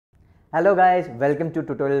Hello guys, welcome to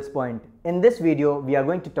Tutorials Point. In this video, we are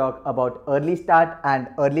going to talk about early start and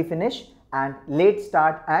early finish and late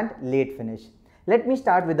start and late finish. Let me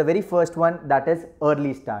start with the very first one, that is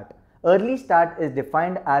early start. Early start is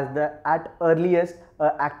defined as the at earliest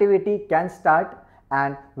activity can start,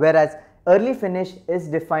 and whereas early finish is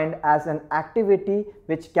defined as an activity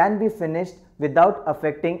which can be finished without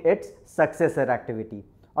affecting its successor activity.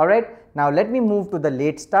 Alright, now let me move to the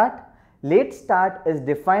late start. Late start is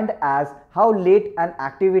defined as how late an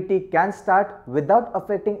activity can start without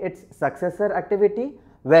affecting its successor activity,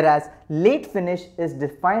 whereas late finish is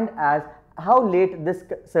defined as how late this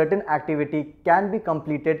certain activity can be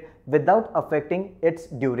completed without affecting its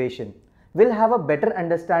duration. We'll have a better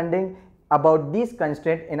understanding about these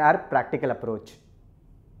constraints in our practical approach.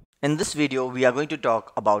 In this video, we are going to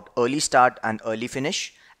talk about early start and early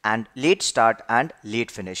finish and late start and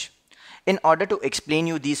late finish. In order to explain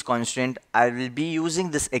you these constraints, I will be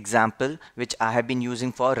using this example which I have been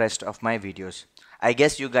using for rest of my videos. I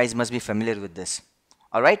guess you guys must be familiar with this.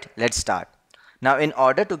 Alright, let's start. Now in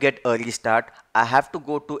order to get early start, I have to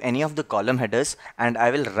go to any of the column headers and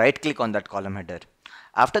I will right click on that column header.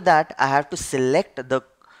 After that, I have to select the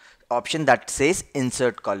option that says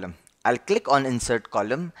insert column. I'll click on insert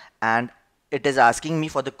column and it is asking me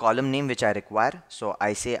for the column name which I require. So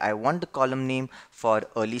I say I want the column name for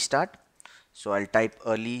early start. So I'll type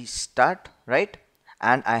early start, right?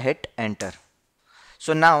 And I hit enter.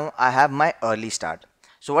 So now I have my early start.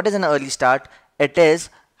 So what is an early start? It is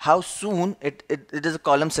how soon, it is a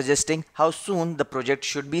column suggesting how soon the project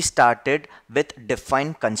should be started with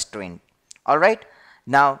defined constraint. Alright.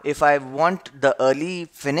 Now if I want the early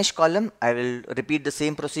finish column, I will repeat the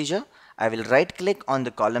same procedure. I will right click on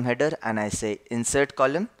the column header and I say insert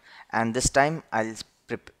column, and this time I'll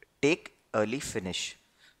take early finish.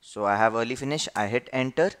 So I have early finish, I hit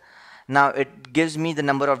enter. Now it gives me the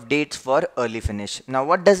number of dates for early finish. Now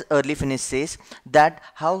what does early finish says? That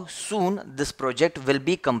how soon this project will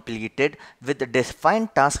be completed with a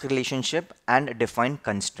defined task relationship and defined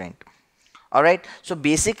constraint. Alright, so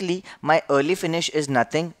basically my early finish is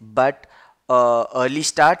nothing but early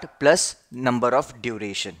start plus number of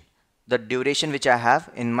duration. The duration which I have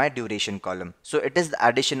in my duration column. So it is the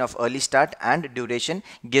addition of early start and duration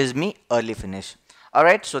gives me early finish.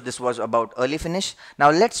 Alright, so this was about early finish.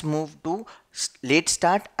 Now let's move to late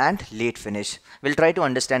start and late finish. We'll try to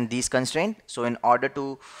understand these constraints. So in order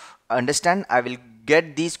to understand, I will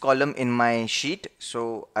get these column in my sheet.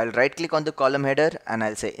 So I'll right click on the column header and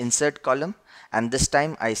I'll say insert column, and this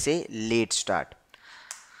time I say late start.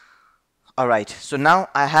 Alright, so now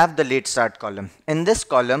I have the late start column. In this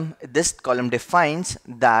column defines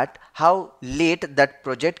that how late that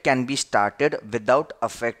project can be started without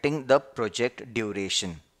affecting the project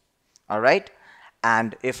duration. Alright,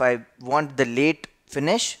 and if I want the late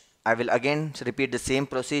finish, I will again repeat the same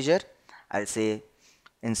procedure. I'll say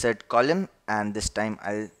insert column and this time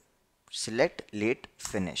I'll select late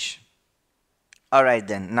finish. Alright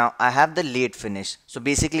then, now I have the late finish. So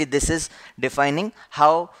basically this is defining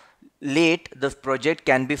how late the project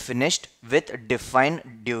can be finished with defined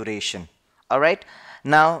duration. Alright,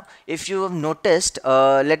 now if you have noticed,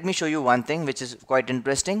 let me show you one thing which is quite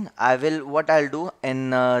interesting. What I'll do in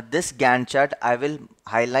this Gantt chart, I will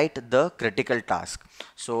highlight the critical task.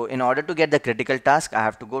 So in order to get the critical task, I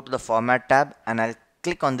have to go to the format tab and I'll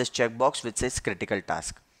click on this checkbox which says critical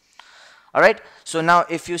task. Alright, so now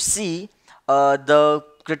if you see the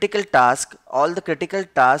critical task, all the critical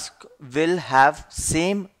tasks will have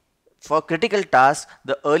same. For critical tasks,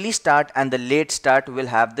 the early start and the late start will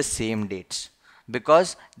have the same dates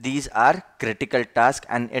because these are critical tasks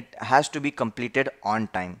and it has to be completed on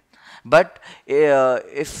time. But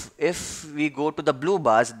if we go to the blue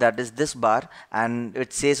bars, that is this bar, and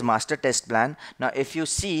it says master test plan. Now if you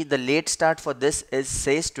see, the late start for this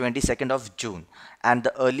says 22nd of June and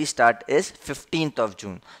the early start is 15th of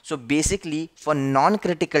June. So basically for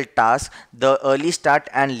non-critical tasks, the early start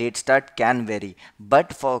and late start can vary,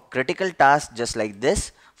 but for critical tasks just like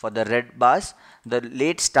this, for the red bars, the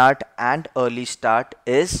late start and early start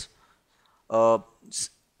is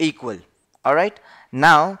equal. Alright,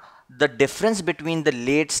 now the difference between the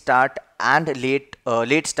late start and late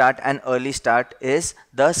start and early start is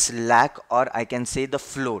the slack, or I can say the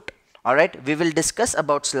float. Alright, we will discuss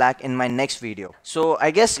about slack in my next video. So I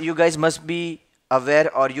guess you guys must be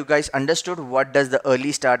aware, or you guys understood what does the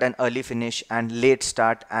early start and early finish and late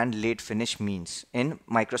start and late finish means in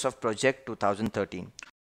Microsoft Project 2013.